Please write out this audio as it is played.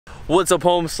What's up,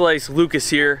 home slice? Lucas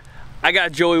here. I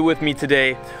got Joey with me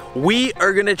today. We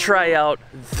are gonna try out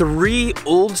 3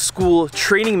 old school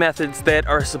training methods that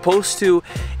are supposed to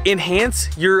enhance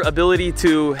your ability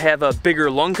to have a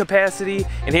bigger lung capacity,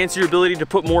 enhance your ability to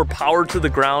put more power to the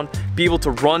ground, be able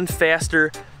to run faster,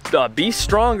 be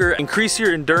stronger, increase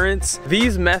your endurance.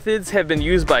 These methods have been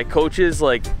used by coaches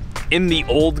like in the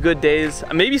old good days.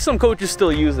 Maybe some coaches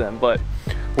still use them, but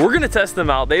we're gonna test them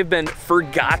out. They've been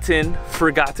forgotten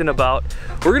about.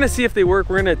 We're gonna see if they work.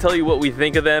 We're gonna tell you what we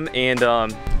think of them. And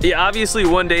yeah, obviously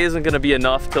one day isn't gonna be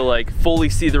enough to like fully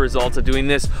see the results of doing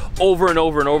this over and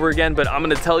over and over again, but I'm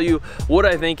gonna tell you what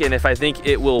I think and if I think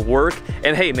it will work.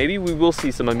 And hey, maybe we will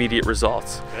see some immediate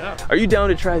results. Yeah. Are you down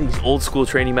to try these old school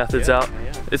training methods out?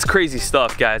 Yeah. It's crazy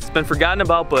stuff, guys. It's been forgotten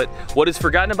about, but what is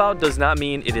forgotten about does not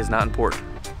mean it is not important.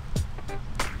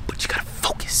 But you gotta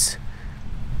focus.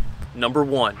 Number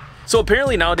 1. So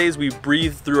apparently nowadays we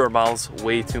breathe through our mouths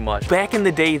way too much. Back in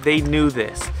the day, they knew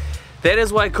this. That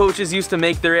is why coaches used to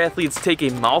make their athletes take a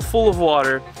mouthful of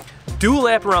water, do a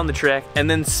lap around the track, and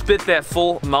then spit that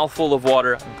full mouthful of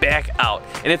water back out.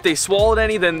 And if they swallowed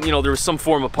any, then there was some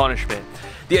form of punishment.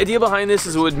 The idea behind this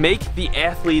is it would make the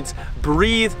athletes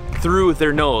breathe through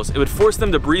their nose. It would force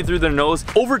them to breathe through their nose.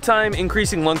 Over time,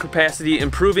 increasing lung capacity,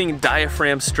 improving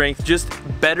diaphragm strength, just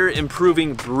better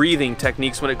improving breathing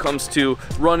techniques when it comes to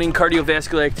running,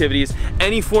 cardiovascular activities,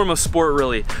 any form of sport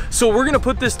really. So we're gonna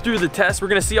put this through the test. We're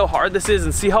gonna see how hard this is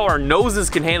and see how our noses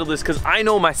can handle this, because I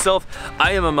know myself,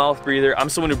 I am a mouth breather. I'm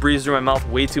someone who breathes through my mouth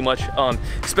way too much,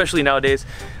 especially nowadays.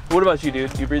 What about you,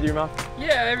 dude? Do you breathe through your mouth?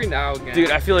 Yeah, every now and again.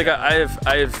 Dude, I feel like I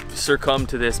have succumbed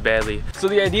to this badly. So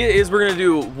the idea is we're gonna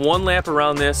do 1 lap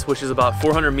around this, which is about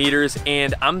 400 meters,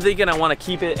 and I'm thinking I wanna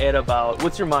keep it at about,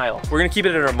 what's your mile? We're gonna keep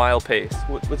it at our mile pace.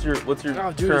 What's your current mile?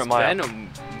 It's been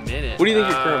a minute. What do you think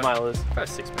your current mile is? About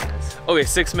 6 minutes. Okay,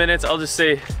 6 minutes. I'll just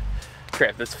say,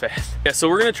 crap, that's fast. Yeah, so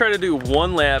we're gonna try to do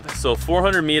 1 lap, so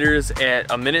 400 meters at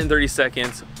 1 minute and 30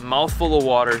 seconds, mouthful of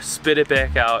water, spit it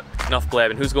back out. Enough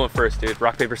blabbing. Who's going first, dude?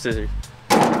 Rock, paper, scissors.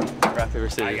 Rock, paper,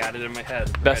 scissors. I got it in my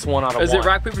head. Best one out of 1. Is it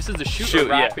rock, paper, scissors, shoot or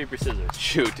rock, paper, scissors?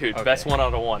 Shoot, dude. Okay. Best 1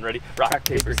 out of 1. Ready? Rock,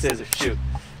 paper, scissors, shoot.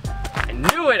 I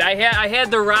knew it. I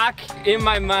had the rock in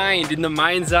my mind, in the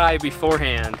mind's eye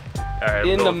beforehand. All right,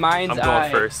 in the mind's eye.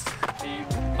 I'm going first.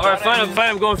 All right, fine.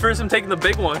 I'm going first. I'm taking the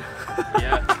big one.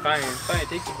 Yeah, fine.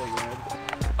 Take the big one.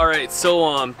 All right.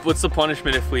 So, what's the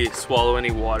punishment if we swallow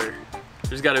any water?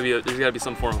 There's gotta be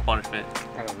some form of punishment.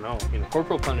 I don't know.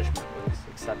 Corporal punishment was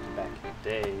accepted back in the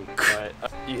day, but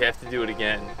you have to do it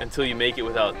again until you make it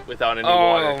without any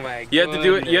water. Oh my god. You have to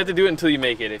do it. You have to do it until you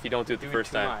make it. If you don't do it the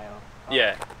first time. Oh.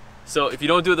 Yeah. So if you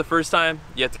don't do it the first time,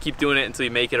 you have to keep doing it until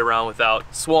you make it around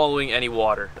without swallowing any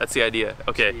water. That's the idea.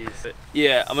 Okay. Jeez.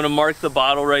 Yeah, I'm gonna mark the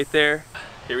bottle right there.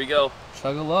 Here we go.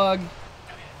 Chug a lug.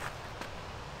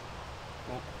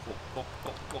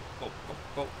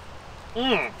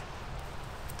 Mmm.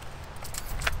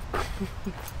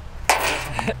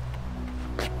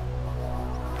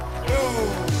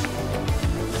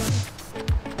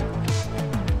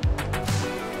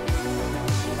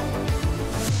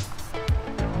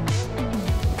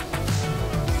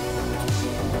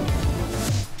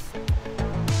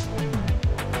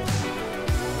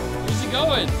 Where's he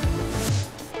going?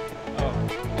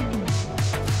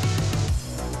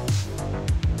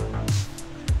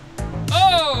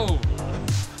 Oh!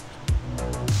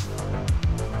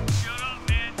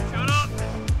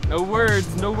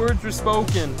 No words were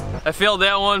spoken. I failed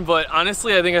that one, but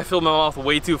honestly, I think I filled my mouth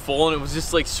way too full and it was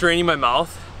just like straining my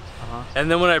mouth. And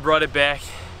then when I brought it back,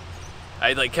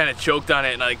 I like kind of choked on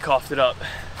it and I coughed it up.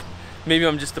 Maybe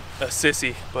I'm just a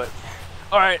sissy, but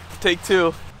all right, take 2.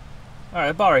 All right,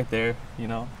 about right there,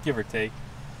 give or take.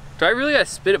 Do I really gotta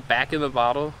spit it back in the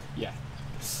bottle? Yeah.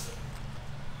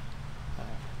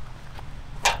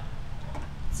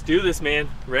 Let's do this, man.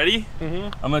 Ready? Mm-hmm.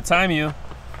 I'm gonna time you.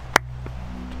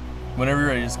 Whenever you're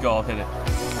ready, just go, I'll hit it.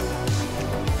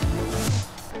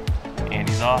 And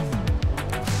he's off.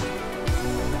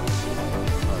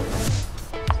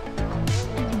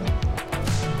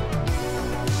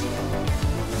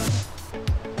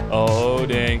 Oh,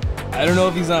 dang. I don't know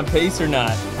if he's on pace or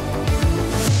not.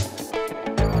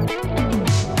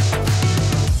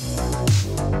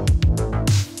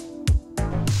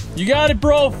 You got it,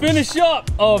 bro. Finish up.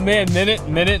 Oh, man. Minute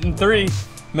and 3.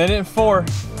 Minute and 4.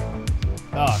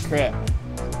 Oh, crap.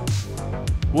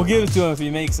 We'll give it to him if he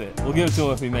makes it.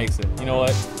 You know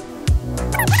what?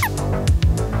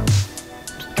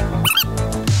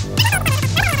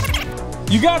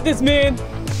 You got this, man.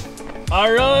 All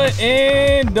right,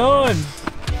 and done.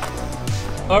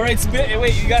 All right, spit.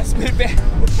 Wait, you gotta spit it back.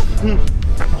 You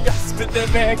gotta spit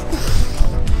that back.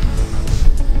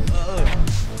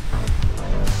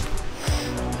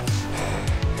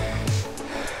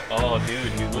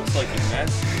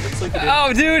 Look at it.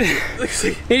 Oh, dude. Looks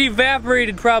like it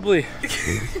evaporated probably.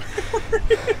 It's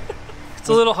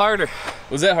a little harder.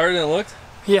 Was that harder than it looked?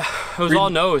 Yeah, it was all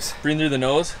nose. Breathing through the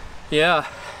nose? Yeah.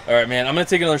 All right, man. I'm gonna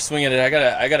take another swing at it. I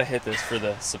gotta hit this for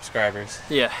the subscribers.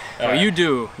 Yeah. All Well, right. you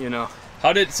do, you know.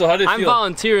 How did it feel? I'm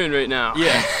volunteering right now.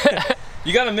 Yeah.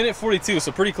 You got a minute 42,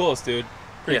 so pretty close, dude.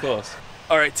 Pretty close.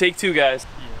 All right, take two, guys.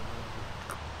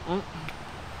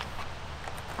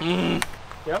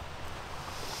 Yep.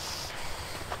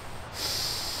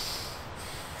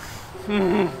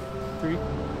 3,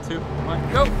 2,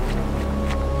 1, go.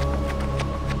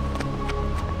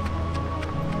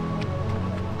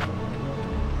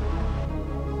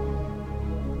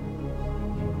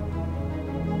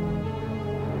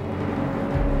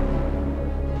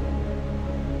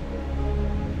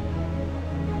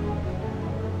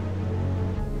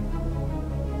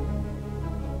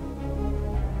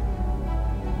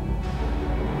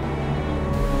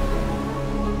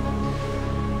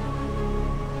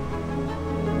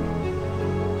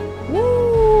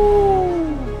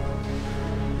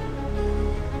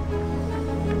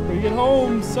 Bring it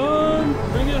home, son.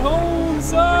 Bring it home,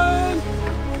 son.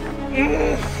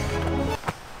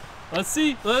 Let's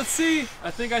see. Let's see.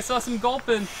 I think I saw some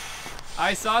gulping.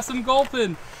 I saw some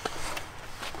gulping.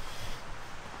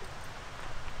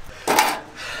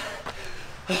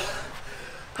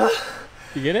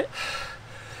 You get it?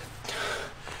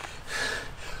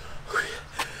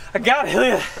 I got it,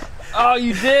 Ilya. Oh,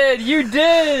 you did. You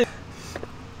did.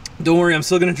 Don't worry, I'm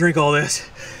still gonna drink all this.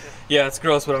 Yeah, it's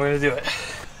gross, but I'm gonna do it.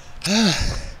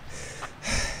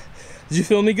 Did you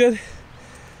feel me good?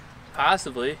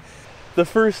 Possibly. The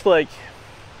first like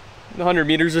 100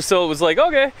 meters or so, it was like,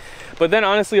 okay. But then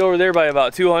honestly over there by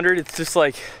about 200, it's just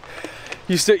like,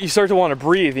 you start to want to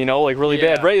breathe, you know, like really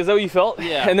bad, right? Is that what you felt?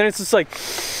 Yeah. And then it's just like,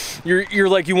 you're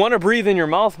like, you want to breathe in your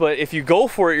mouth, but if you go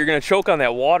for it, you're gonna choke on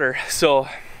that water. So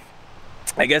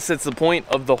I guess that's the point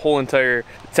of the whole entire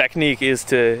technique, is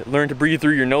to learn to breathe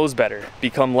through your nose better,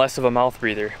 become less of a mouth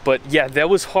breather. But yeah, that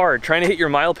was hard, trying to hit your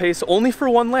mile pace only for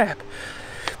one lap.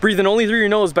 Breathing only through your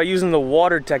nose by using the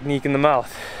water technique in the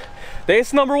mouth.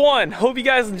 That's number one. Hope you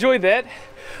guys enjoyed that.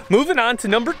 Moving on to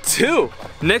number two.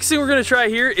 Next thing we're gonna try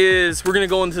here is we're gonna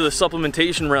go into the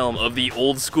supplementation realm of the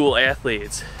old school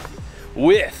athletes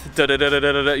with,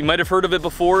 you might have heard of it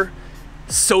before,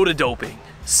 soda doping.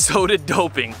 Soda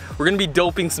doping. We're gonna be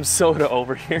doping some soda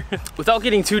over here. Without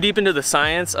getting too deep into the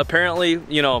science, apparently,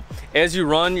 you know, as you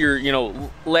run, your,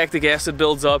 lactic acid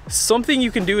builds up. Something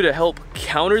you can do to help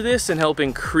counter this and help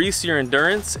increase your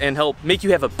endurance and help make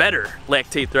you have a better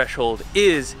lactate threshold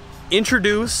is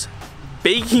introduce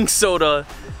baking soda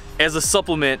as a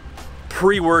supplement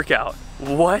pre-workout.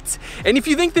 What? And if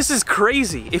you think this is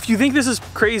crazy,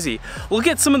 look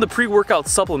at some of the pre-workout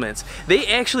supplements. They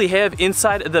actually have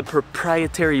inside of the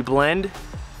proprietary blend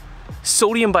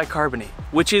sodium bicarbonate,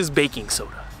 which is baking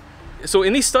soda. So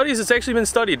in these studies, it's actually been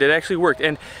studied, it actually worked.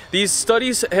 And these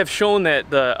studies have shown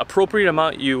that the appropriate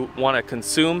amount you want to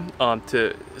consume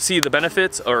to see the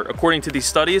benefits, or according to these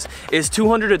studies, is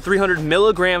 200 to 300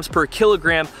 milligrams per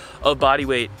kilogram of body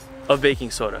weight of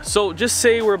baking soda. So just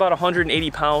say we're about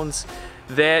 180 pounds.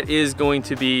 That is going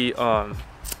to be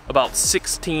about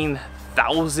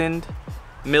 16,000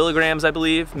 milligrams, I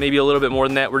believe, maybe a little bit more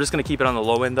than that. We're just gonna keep it on the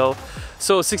low end though.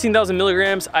 So 16,000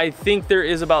 milligrams, I think there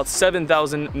is about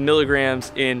 7,000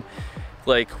 milligrams in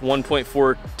like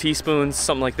 1.4 teaspoons,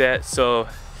 something like that. So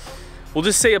we'll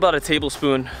just say about a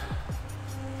tablespoon.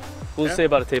 We'll just say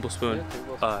about a tablespoon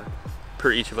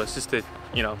per each of us, just to,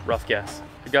 rough guess.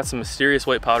 We got some mysterious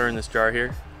white powder in this jar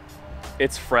here.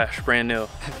 It's fresh, brand new.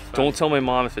 Don't tell my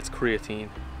mom if it's creatine.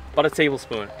 About a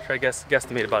tablespoon. Try to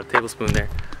guesstimate about a tablespoon there.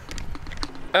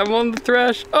 I'm on the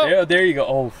thresh. Oh, yeah, there you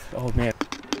go. Oh man.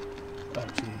 Oh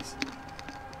jeez.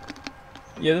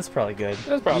 Yeah, that's probably good.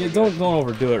 That's probably good. Don't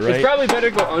overdo it, right? It's probably better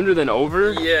to go under than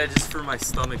over. Yeah, just for my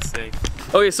stomach's sake.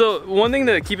 Okay, so one thing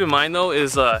to keep in mind though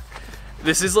is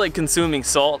this is like consuming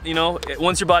salt.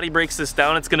 Once your body breaks this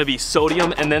down, it's gonna be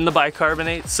sodium and then the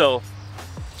bicarbonate. So.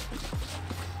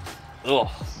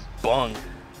 Oh, bung.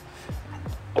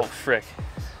 Oh, frick.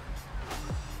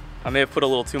 I may have put a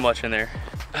little too much in there.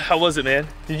 How was it, man?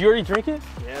 Did you already drink it?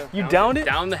 Yeah. You downed it?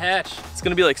 Down the hatch. It's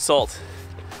gonna be like salt.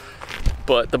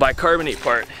 But the bicarbonate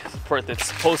part is the part that's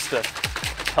supposed to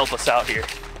help us out here.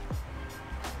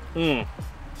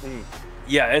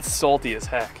 Yeah, it's salty as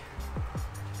heck.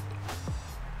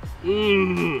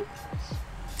 It's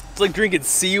like drinking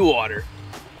seawater.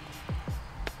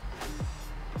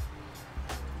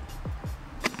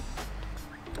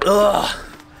 Ugh.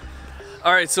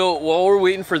 All right, so while we're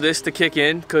waiting for this to kick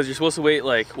in, because you're supposed to wait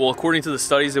according to the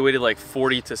studies, they waited like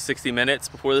 40 to 60 minutes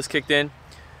before this kicked in.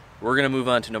 we're gonna move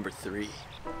on to number 3.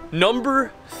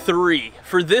 Number 3,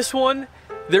 for this one,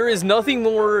 there is nothing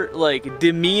more like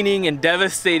demeaning and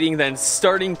devastating than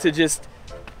starting to just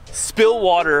spill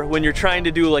water when you're trying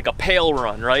to do like a pail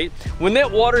run, right? When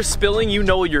that water's spilling, you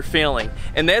know you're failing.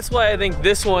 And that's why I think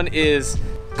this one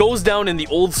goes down in the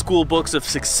old school books of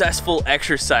successful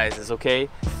exercises, okay?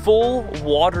 Full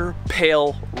water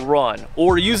pail run,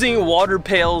 or using water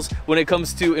pails when it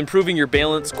comes to improving your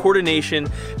balance, coordination,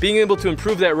 being able to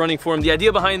improve that running form. The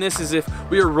idea behind this is if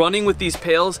we are running with these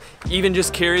pails, even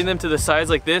just carrying them to the sides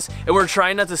like this, and we're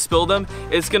trying not to spill them,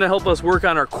 it's gonna help us work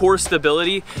on our core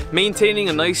stability, maintaining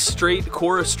a nice straight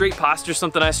core, a straight posture,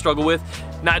 something I struggle with.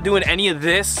 Not doing any of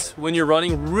this when you're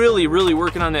running, really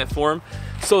working on that form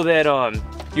so that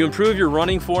you improve your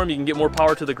running form, you can get more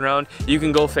power to the ground, you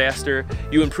can go faster,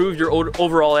 you improve your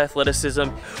overall athleticism.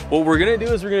 What we're gonna do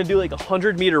is we're gonna do like a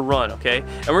 100-meter run, okay?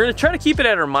 And we're gonna try to keep it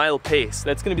at our mile pace.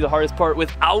 That's gonna be the hardest part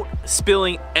without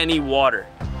spilling any water.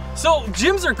 So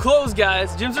gyms are closed,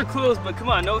 guys. Gyms are closed, but come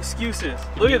on, no excuses.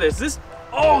 Look at this.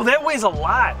 Oh, that weighs a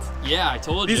lot. Yeah, I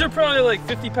told you. These are probably like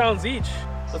 50 pounds each.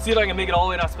 Let's see if I can make it all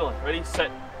the way not spilling. Ready,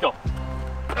 set, go.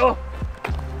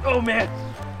 Oh man.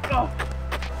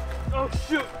 Oh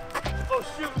shoot. Oh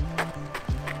shoot.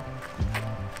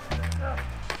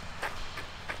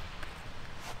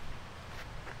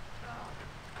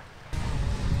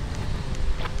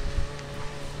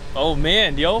 Oh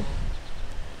man, yo.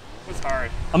 It's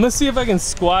hard. I'm gonna see if I can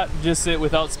squat just it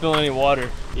without spilling any water.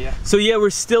 Yeah. So yeah, we're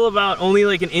still about only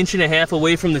like 1.5 inches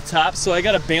away from the top, so I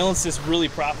gotta balance this really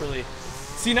properly.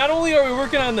 See, not only are we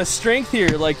working on the strength here,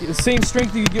 like the same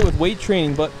strength you get with weight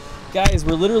training, but guys,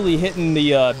 we're literally hitting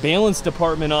the balance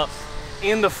department up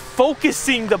and the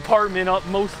focusing department up,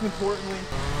 most importantly.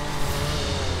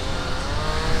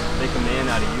 Make a man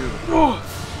out of you. Oh.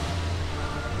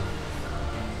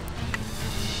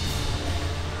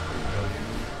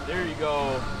 There you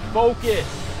go. Focus.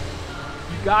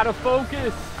 You gotta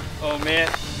focus. Oh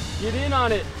man. Get in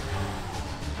on it.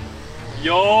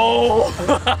 Yo.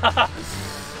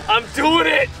 I'm doing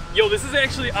it. Yo, this is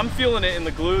actually, I'm feeling it in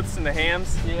the glutes and the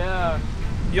hams. Yeah.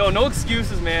 Yo, no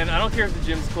excuses, man. I don't care if the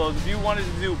gym's closed. If you wanted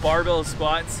to do barbell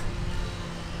squats,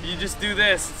 you just do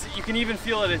this. You can even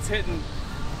feel it. It's hitting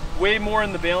way more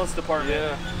in the balance department.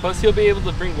 Yeah. Plus, you'll be able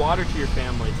to bring water to your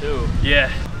family, too.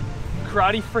 Yeah.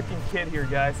 Karate freaking kid here,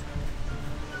 guys.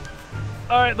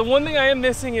 All right, the one thing I am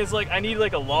missing is like, I need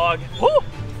like a log. Woo!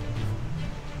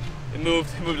 It moved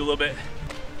a little bit.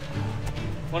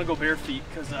 I want to go bare feet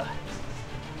because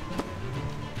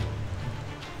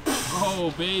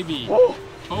oh baby. Whoa.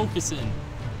 Focusing.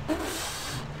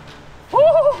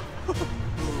 Oh.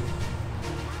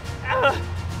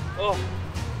 Oh,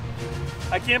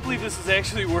 I can't believe this is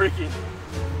actually working.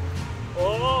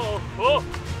 Oh, oh,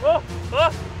 oh,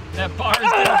 oh. That bar is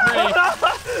gonna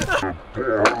break.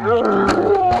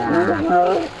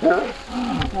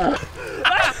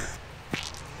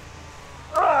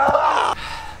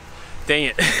 Dang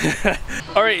it.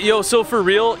 All right, yo, so for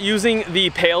real, using the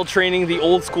pail training, the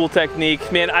old school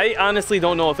technique, man, I honestly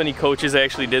don't know if any coaches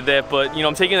actually did that, but you know,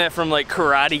 I'm taking that from like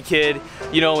Karate Kid,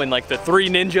 you know, and like the 3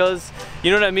 Ninjas.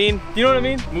 You know what I mean? You know what I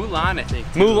mean? Mulan, I think.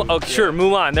 Mulan, oh, yeah. Sure,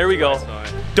 Mulan, there we go.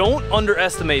 Right. Don't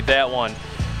underestimate that one.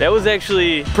 That was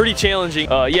actually pretty challenging.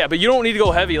 Yeah, but you don't need to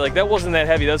go heavy. Like, that wasn't that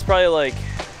heavy. That was probably like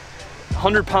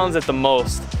 100 pounds at the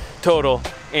most total.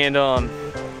 And,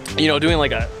 you know, doing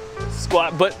like a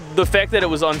squat, but the fact that it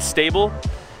was unstable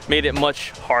made it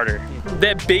much harder.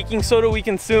 That baking soda we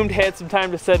consumed had some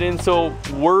time to set in, so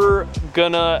we're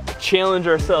gonna challenge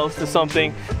ourselves to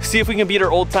something, see if we can beat our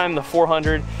old time, the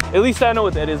 400. At least I know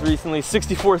what that is recently,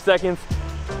 64 seconds.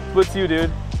 What's you,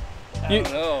 dude? I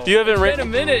don't know. You haven't ran. Wait a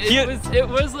minute. It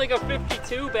was like a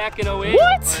 52 back in 08.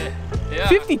 What? Yeah.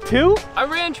 52? I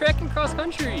ran track and cross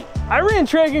country. I ran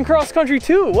track and cross country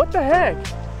too. What the heck?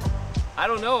 I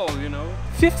don't know, you know.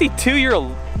 52, you're a,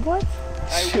 what?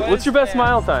 Shoot, what's your best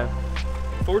mile time?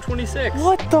 426.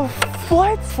 What the,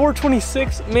 what?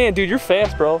 426? Man, dude, you're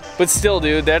fast, bro. But still,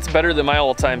 dude, that's better than my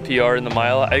all-time PR in the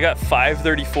mile. I got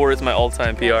 5:34 as my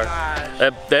all-time PR.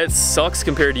 That sucks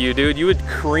compared to you, dude. You would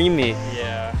cream me.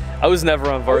 Yeah. I was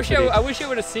never on varsity. I wish I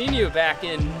would have seen you back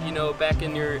in, you know, back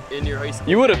in your high school.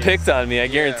 You would have picked on me, I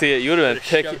guarantee it. You would have been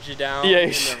picked. Shoved you down in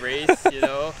the race, you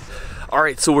know. All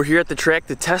right, so we're here at the track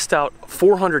to test out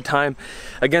 400 time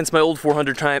against my old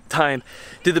 400 time.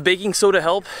 Did the baking soda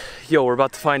help? Yo, we're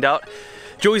about to find out.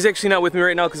 Joey's actually not with me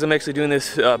right now because I'm actually doing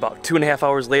this about 2.5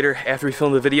 hours later after we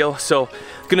filmed the video. So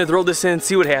gonna throw this in,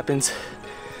 see what happens.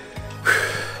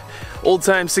 Old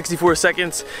time, 64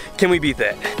 seconds. Can we beat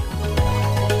that?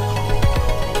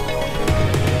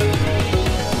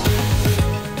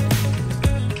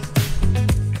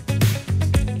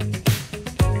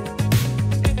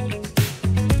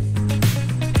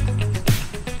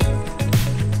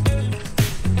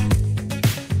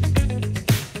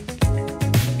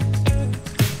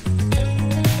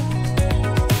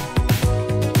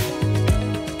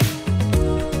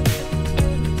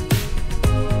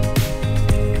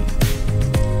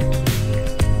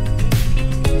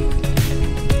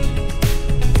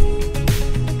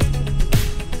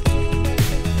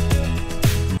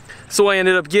 So I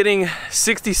ended up getting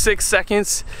 66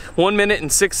 seconds, 1 minute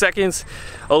and 6 seconds,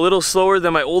 a little slower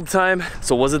than my old time.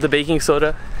 So was it the baking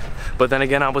soda? But then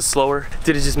again, I was slower.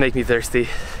 Did it just make me thirsty?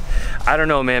 I don't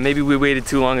know, man. Maybe we waited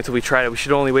too long until we tried it. We should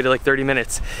have only waited like 30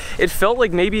 minutes. It felt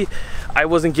like maybe I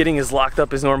wasn't getting as locked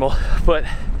up as normal, but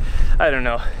I don't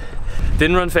know.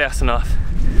 Didn't run fast enough.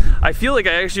 I feel like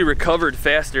I actually recovered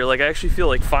faster. Like I actually feel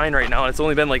like fine right now, and it's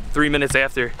only been like 3 minutes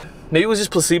after. Maybe it was just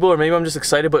placebo, or maybe I'm just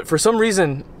excited, but for some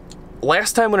reason,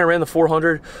 last time when I ran the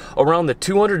 400, around the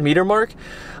 200 meter mark,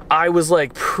 I was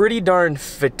like pretty darn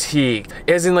fatigued.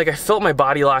 As in, like, I felt my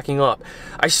body locking up.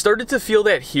 I started to feel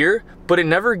that here, but it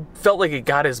never felt like it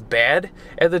got as bad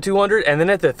at the 200. And then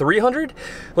at the 300,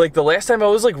 like the last time I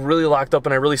was like really locked up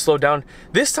and I really slowed down.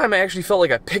 This time I actually felt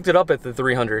like I picked it up at the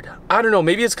 300. I don't know,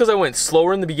 maybe it's because I went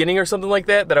slower in the beginning or something like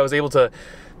that, that I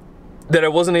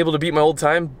wasn't able to beat my old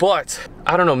time, but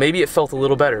I don't know, maybe it felt a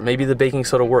little better. Maybe the baking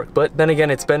soda worked, but then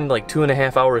again, it's been like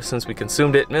 2.5 hours since we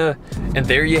consumed it. And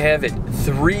there you have it,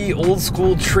 3 old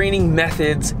school training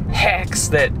methods, hacks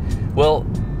that, well,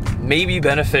 may be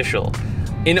beneficial.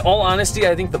 In all honesty,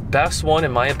 I think the best one,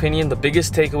 in my opinion, the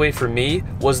biggest takeaway for me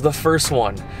was the first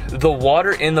one. The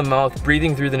water in the mouth,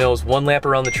 breathing through the nose, 1 lap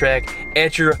around the track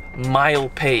at your mile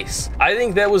pace. I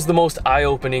think that was the most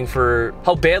eye-opening for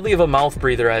how badly of a mouth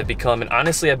breather I've become. And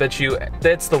honestly, I bet you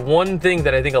that's the one thing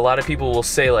that I think a lot of people will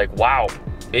say, like, wow,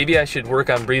 maybe I should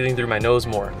work on breathing through my nose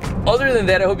more. Other than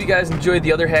that, I hope you guys enjoyed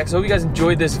the other hacks. I hope you guys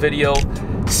enjoyed this video.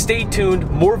 Stay tuned,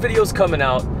 more videos coming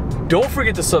out. Don't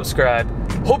forget to subscribe.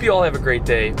 Hope you all have a great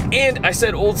day. And I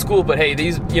said old school, but hey,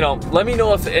 these, you know, let me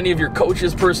know if any of your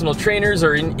coaches, personal trainers,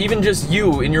 or even just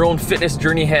you in your own fitness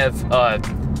journey have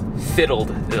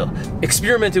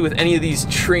experimented with any of these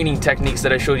training techniques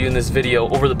that I showed you in this video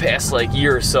over the past like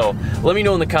year or so. Let me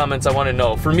know in the comments. I want to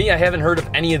know. For me, I haven't heard of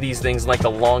any of these things in like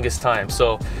the longest time,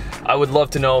 so I would love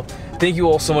to know. Thank you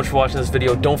all so much for watching this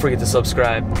video. Don't forget to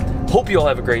subscribe. Hope you all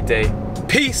have a great day.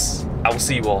 Peace. I will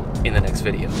see you all in the next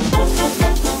video.